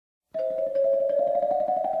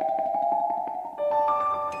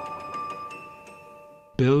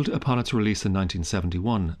Billed upon its release in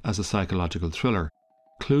 1971 as a psychological thriller,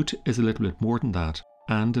 Klute is a little bit more than that,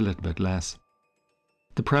 and a little bit less.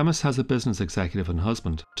 The premise has a business executive and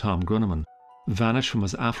husband, Tom Gruneman, vanish from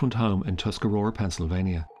his affluent home in Tuscarora,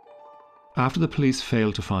 Pennsylvania. After the police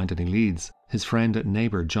fail to find any leads, his friend and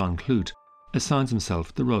neighbour John Klute assigns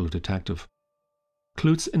himself the role of detective.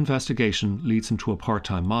 Klute's investigation leads him to a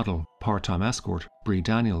part-time model, part-time escort, Bree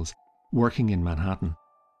Daniels, working in Manhattan.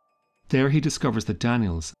 There he discovers that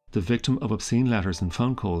Daniels, the victim of obscene letters and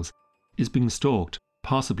phone calls, is being stalked,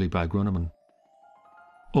 possibly by Gruneman.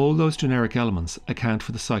 All those generic elements account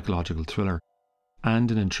for the psychological thriller,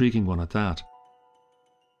 and an intriguing one at that.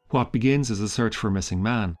 What begins as a search for a missing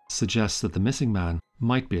man suggests that the missing man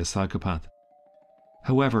might be a psychopath.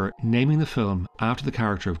 However, naming the film after the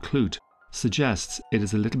character of Klute suggests it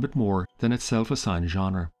is a little bit more than its self-assigned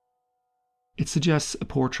genre. It suggests a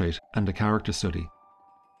portrait and a character study.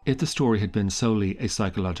 If the story had been solely a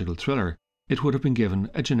psychological thriller, it would have been given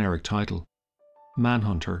a generic title: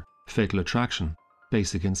 Manhunter, Fatal Attraction,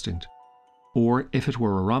 Basic Instinct. Or if it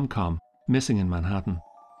were a rom-com, Missing in Manhattan.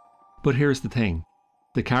 But here's the thing.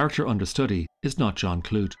 The character under study is not John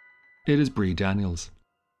Klute. It is Bree Daniels.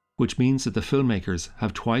 Which means that the filmmakers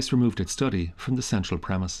have twice removed its study from the central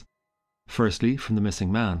premise. Firstly from the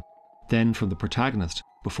missing man, then from the protagonist,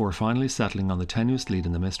 before finally settling on the tenuous lead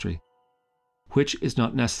in the mystery. Which is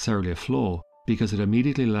not necessarily a flaw, because it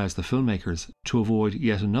immediately allows the filmmakers to avoid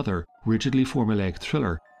yet another rigidly formulaic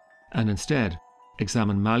thriller, and instead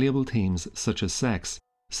examine malleable themes such as sex,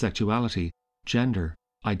 sexuality, gender,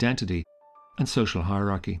 identity, and social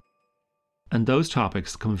hierarchy. And those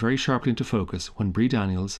topics come very sharply into focus when Bree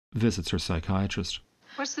Daniels visits her psychiatrist.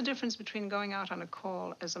 What's the difference between going out on a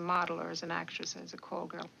call as a model or as an actress, as a call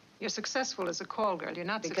girl? You're successful as a call girl. You're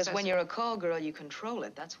not Because when you're a call girl, you control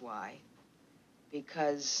it. That's why.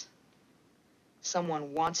 Because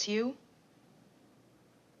someone wants you.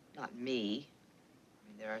 Not me. I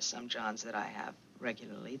mean, there are some Johns that I have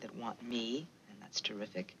regularly that want me, and that's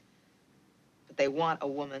terrific. But they want a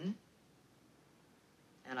woman.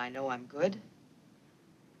 And I know I'm good.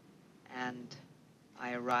 And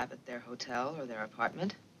I arrive at their hotel or their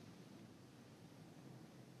apartment.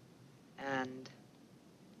 And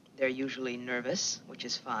they're usually nervous, which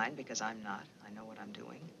is fine because I'm not. I know what I'm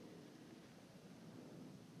doing.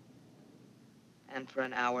 And for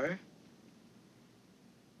an hour,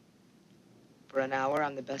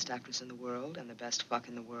 I'm the best actress in the world and the best fuck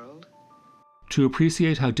in the world. To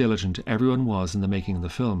appreciate how diligent everyone was in the making of the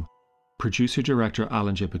film, producer-director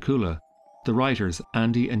Alan J. Pakula, the writers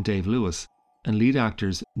Andy and Dave Lewis, and lead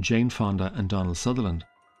actors Jane Fonda and Donald Sutherland,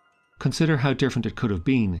 consider how different it could have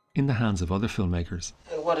been in the hands of other filmmakers.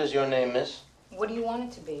 And what is your name, miss? What do you want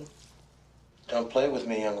it to be? Don't play with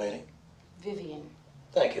me, young lady. Vivian.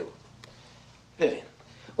 Thank you. Vivian.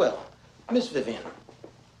 Well, Miss Vivian,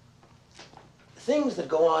 things that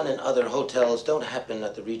go on in other hotels don't happen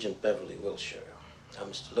at the Regent Beverly Wilshire. Now,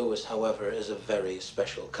 Mr. Lewis, however, is a very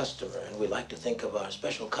special customer, and we like to think of our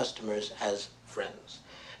special customers as friends.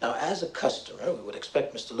 Now, as a customer, we would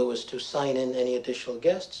expect Mr. Lewis to sign in any additional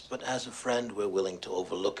guests, but as a friend, we're willing to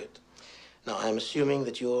overlook it. Now, I'm assuming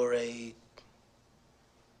that you're a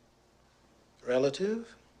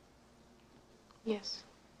relative? Yes.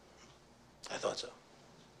 I thought so.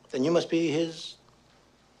 Then you must be his...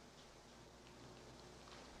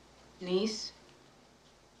 Niece?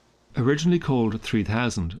 Originally called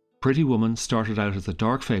 3000, Pretty Woman started out as a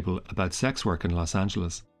dark fable about sex work in Los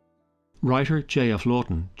Angeles. Writer J.F.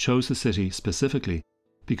 Lawton chose the city specifically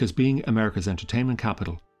because, being America's entertainment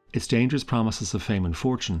capital, its dangerous promises of fame and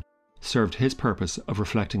fortune served his purpose of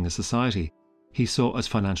reflecting a society he saw as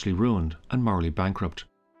financially ruined and morally bankrupt.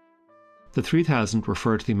 The 3000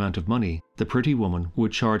 referred to the amount of money the Pretty Woman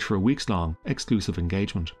would charge for a weeks-long exclusive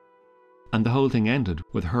engagement. And the whole thing ended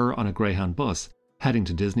with her on a Greyhound bus heading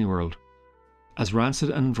to Disney World, as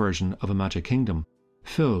rancid an inversion of a Magic Kingdom,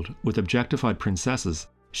 filled with objectified princesses,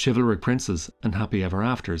 chivalric princes, and happy ever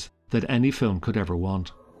afters that any film could ever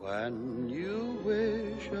want. When you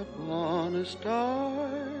wish upon a star,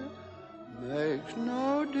 makes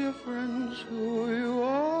no difference who you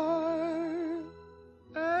are.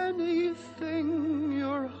 Anything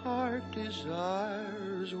your heart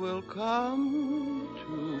desires will come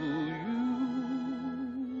to you.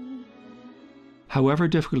 However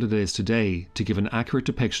difficult it is today to give an accurate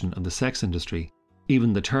depiction of the sex industry,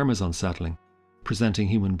 even the term is unsettling, presenting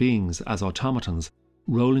human beings as automatons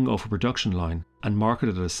rolling off a production line and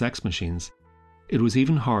marketed as sex machines. It was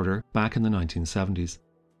even harder back in the 1970s.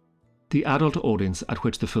 The adult audience at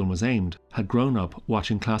which the film was aimed had grown up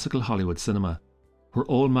watching classical Hollywood cinema, where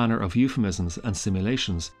all manner of euphemisms and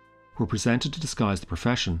simulations were presented to disguise the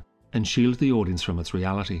profession and shield the audience from its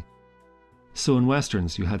reality. So in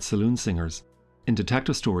westerns you had saloon singers, in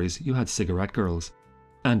detective stories you had cigarette girls,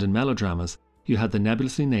 and in melodramas you had the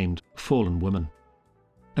nebulously named fallen women.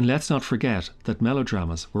 And let's not forget that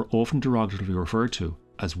melodramas were often derogatively referred to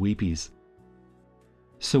as weepies.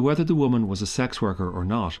 So whether the woman was a sex worker or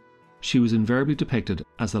not, she was invariably depicted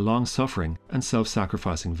as a long-suffering and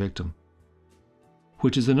self-sacrificing victim.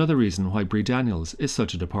 Which is another reason why Bree Daniels is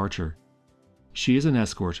such a departure. She is an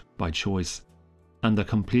escort by choice, and that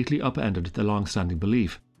completely upended the long-standing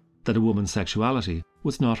belief that a woman's sexuality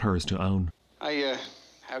was not hers to own. I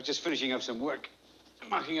was just finishing up some work,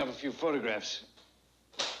 marking up a few photographs.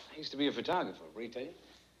 I used to be a photographer, Bree, tell you?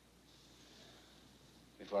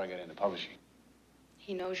 Before I got into publishing.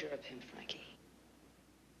 He knows you're a pimp, Frankie.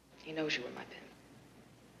 He knows you were my pimp.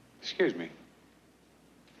 Excuse me.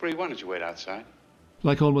 Bree, why don't you wait outside?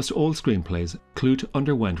 Like almost all screenplays, Klute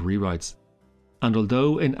underwent rewrites. And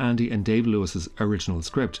although in Andy and Dave Lewis's original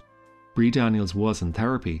script, Bree Daniels was in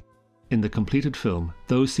therapy, in the completed film,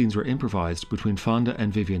 those scenes were improvised between Fonda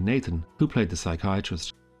and Vivian Nathan, who played the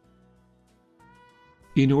psychiatrist.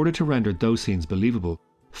 In order to render those scenes believable,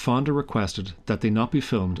 Fonda requested that they not be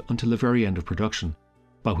filmed until the very end of production,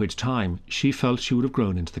 by which time she felt she would have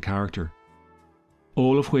grown into the character.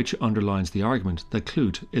 All of which underlines the argument that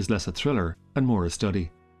Klute is less a thriller and more a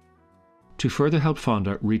study. To further help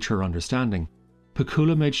Fonda reach her understanding,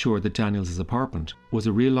 Pakula made sure that Daniels' apartment was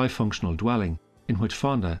a real-life functional dwelling in which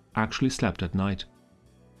Fonda actually slept at night.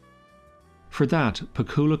 For that,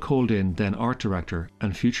 Pakula called in then art director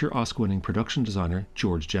and future Oscar-winning production designer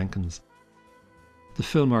George Jenkins. The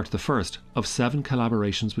film marked the first of 7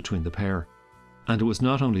 collaborations between the pair, and it was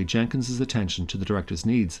not only Jenkins' attention to the director's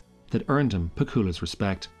needs that earned him Pakula's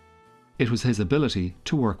respect, it was his ability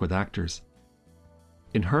to work with actors.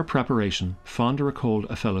 In her preparation, Fonda recalled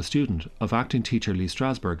a fellow student of acting teacher Lee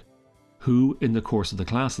Strasberg, who, in the course of the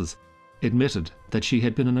classes, admitted that she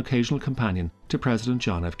had been an occasional companion to President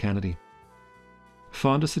John F. Kennedy.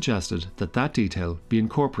 Fonda suggested that that detail be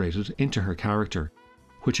incorporated into her character,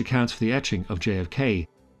 which accounts for the etching of JFK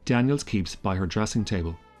Daniels keeps by her dressing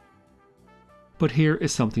table. But here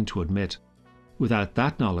is something to admit. Without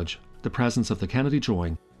that knowledge, the presence of the Kennedy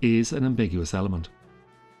drawing is an ambiguous element.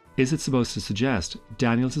 Is it supposed to suggest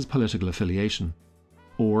Daniels' political affiliation?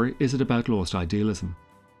 Or is it about lost idealism?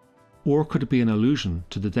 Or could it be an allusion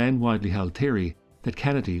to the then widely held theory that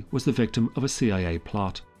Kennedy was the victim of a CIA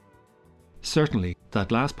plot? Certainly,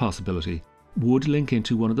 that last possibility would link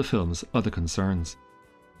into one of the film's other concerns.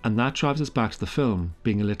 And that drives us back to the film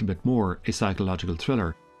being a little bit more a psychological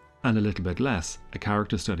thriller and a little bit less a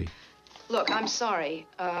character study. Look, I'm sorry.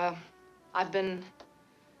 I've been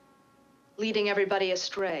leading everybody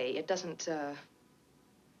astray. It doesn't,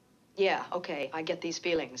 Yeah, okay, I get these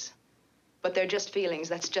feelings. But they're just feelings,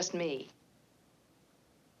 that's just me.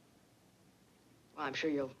 Well, I'm sure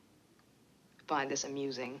you'll find this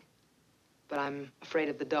amusing, but I'm afraid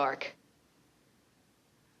of the dark.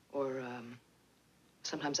 Or,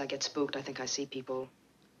 sometimes I get spooked. I think I see people,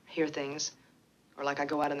 hear things. Or like I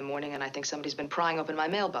go out in the morning and I think somebody's been prying open my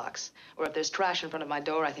mailbox. Or if there's trash in front of my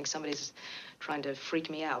door, I think somebody's trying to freak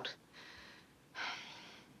me out.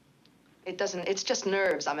 It's just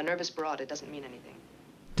nerves. I'm a nervous broad. It doesn't mean anything.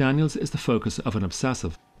 Daniels is the focus of an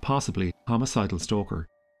obsessive, possibly homicidal stalker.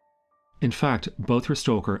 In fact, both her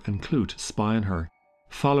stalker and Klute spy on her,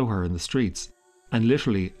 follow her in the streets, and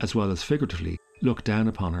literally as well as figuratively look down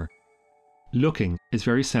upon her. Looking is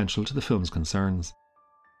very central to the film's concerns.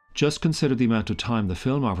 Just consider the amount of time the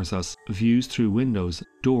film offers us views through windows,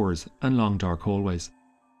 doors, and long dark hallways.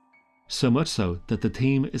 So much so that the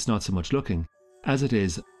theme is not so much looking as it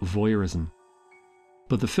is voyeurism.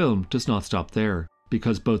 But the film does not stop there,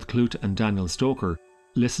 because both Klute and Daniel Stoker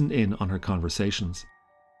listen in on her conversations.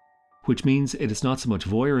 Which means it is not so much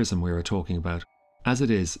voyeurism we are talking about, as it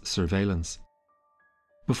is surveillance.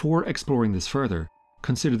 Before exploring this further,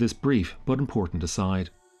 consider this brief but important aside.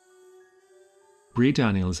 Bree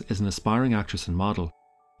Daniels is an aspiring actress and model,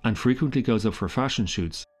 and frequently goes up for fashion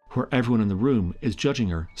shoots where everyone in the room is judging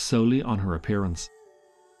her solely on her appearance,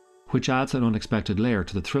 which adds an unexpected layer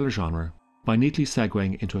to the thriller genre by neatly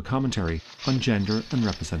segueing into a commentary on gender and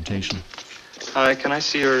representation. Hi, can I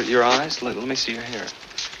see your eyes? Let me see your hair.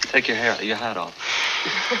 Take your hat off.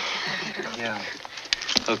 Yeah.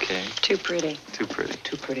 Okay. Too pretty. Too pretty.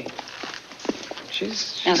 Too pretty.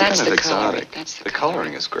 She's Now that's kind of the coloring. exotic. That's the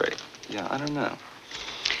coloring is great. Yeah, I don't know.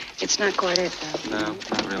 It's not quite it, though. No,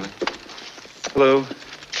 not really. Hello.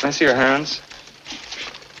 Can I see your hands?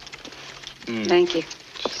 Thank you.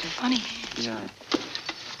 So funny. Yeah.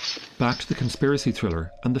 Back to the conspiracy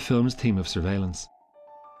thriller and the film's theme of surveillance.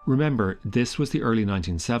 Remember, this was the early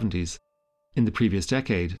 1970s. In the previous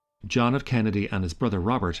decade, John F. Kennedy and his brother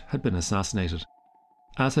Robert had been assassinated,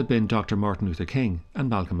 as had been Dr. Martin Luther King and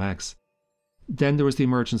Malcolm X. Then there was the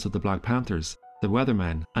emergence of the Black Panthers, the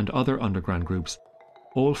Weathermen, and other underground groups,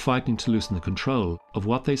 all fighting to loosen the control of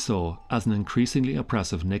what they saw as an increasingly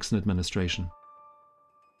oppressive Nixon administration.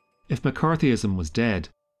 If McCarthyism was dead,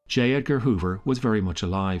 J. Edgar Hoover was very much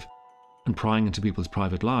alive, and prying into people's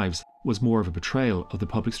private lives was more of a betrayal of the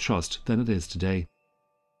public's trust than it is today.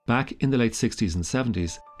 Back in the late 60s and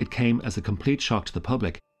 70s, it came as a complete shock to the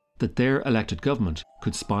public that their elected government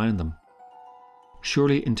could spy on them.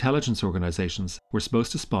 Surely intelligence organisations were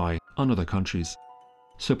supposed to spy on other countries.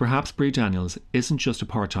 So perhaps Bree Daniels isn't just a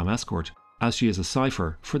part-time escort, as she is a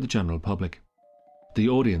cipher for the general public. The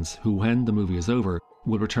audience who, when the movie is over,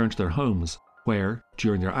 will return to their homes, where,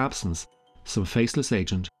 during their absence, some faceless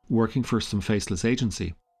agent working for some faceless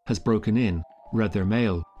agency has broken in, read their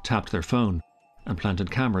mail, tapped their phone, and planted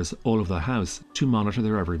cameras all over the house to monitor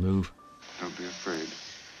their every move. Don't be afraid.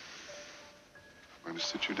 I'm going to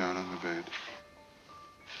sit you down on the bed.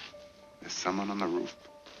 There's someone on the roof.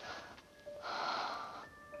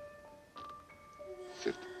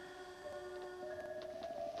 Sit.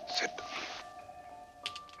 Sit.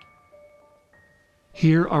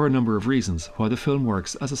 Here are a number of reasons why the film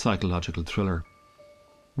works as a psychological thriller.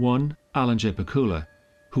 1. Alan J. Pakula,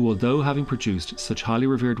 who, although having produced such highly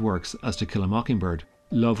revered works as To Kill a Mockingbird,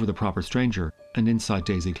 Love with a Proper Stranger, and Inside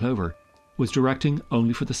Daisy Clover, was directing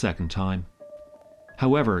only for the second time.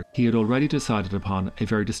 However, he had already decided upon a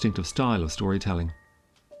very distinctive style of storytelling,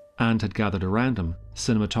 and had gathered around him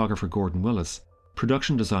cinematographer Gordon Willis,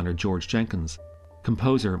 production designer George Jenkins,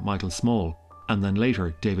 composer Michael Small, and then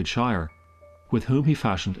later David Shire, with whom he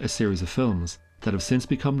fashioned a series of films that have since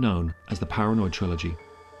become known as the Paranoid Trilogy: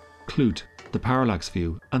 Klute, The Parallax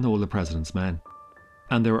View, and All the President's Men.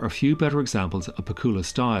 And there are few better examples of Pakula's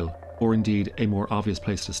style, or indeed a more obvious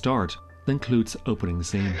place to start, than Klute's opening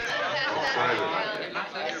scene.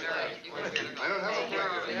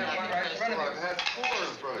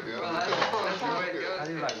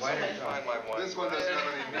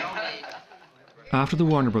 After the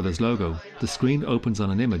Warner Brothers logo, the screen opens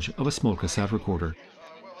on an image of a small cassette recorder.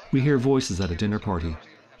 We hear voices at a dinner party.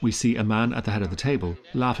 We see a man at the head of the table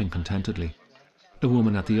laughing contentedly. A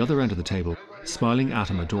woman at the other end of the table smiling at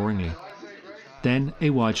him adoringly. Then a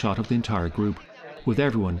wide shot of the entire group, with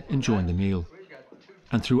everyone enjoying the meal.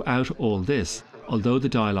 And throughout all this, although the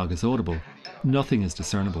dialogue is audible, nothing is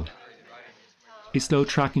discernible. A slow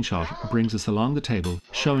tracking shot brings us along the table,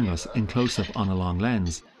 showing us in close-up on a long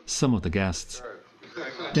lens some of the guests.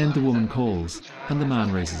 Then the woman calls, and the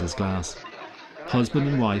man raises his glass. Husband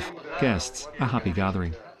and wife, guests, a happy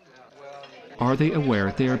gathering. Are they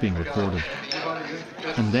aware they are being recorded?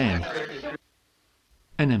 And then,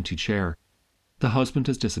 an empty chair. The husband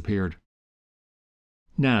has disappeared.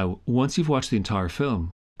 Now, once you've watched the entire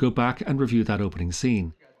film, go back and review that opening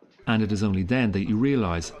scene, and it is only then that you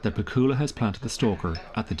realise that Pakula has planted the stalker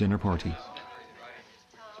at the dinner party.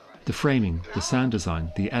 The framing, the sound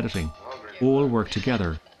design, the editing, all work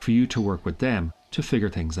together for you to work with them to figure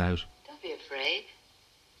things out. Don't be afraid.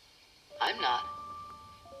 I'm not.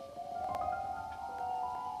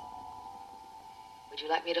 Would you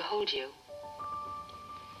like me to hold you?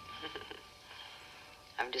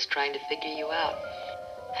 I'm just trying to figure you out.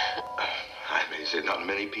 I may say not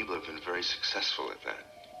many people have been very successful at that.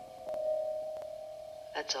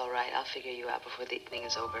 That's all right. I'll figure you out before the evening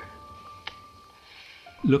is over.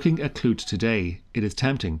 Looking at Klute today, it is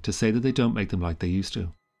tempting to say that they don't make them like they used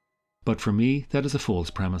to. But for me, that is a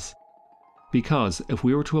false premise. Because if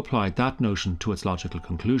we were to apply that notion to its logical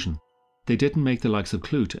conclusion, they didn't make the likes of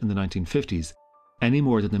Klute in the 1950s any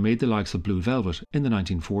more than they made the likes of Blue Velvet in the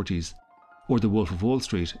 1940s, or The Wolf of Wall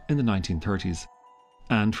Street in the 1930s.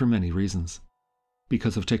 And for many reasons.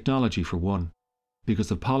 Because of technology for one,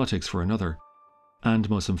 because of politics for another, and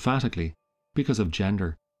most emphatically, because of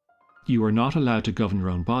gender. You are not allowed to govern your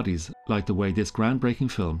own bodies like the way this groundbreaking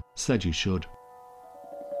film said you should.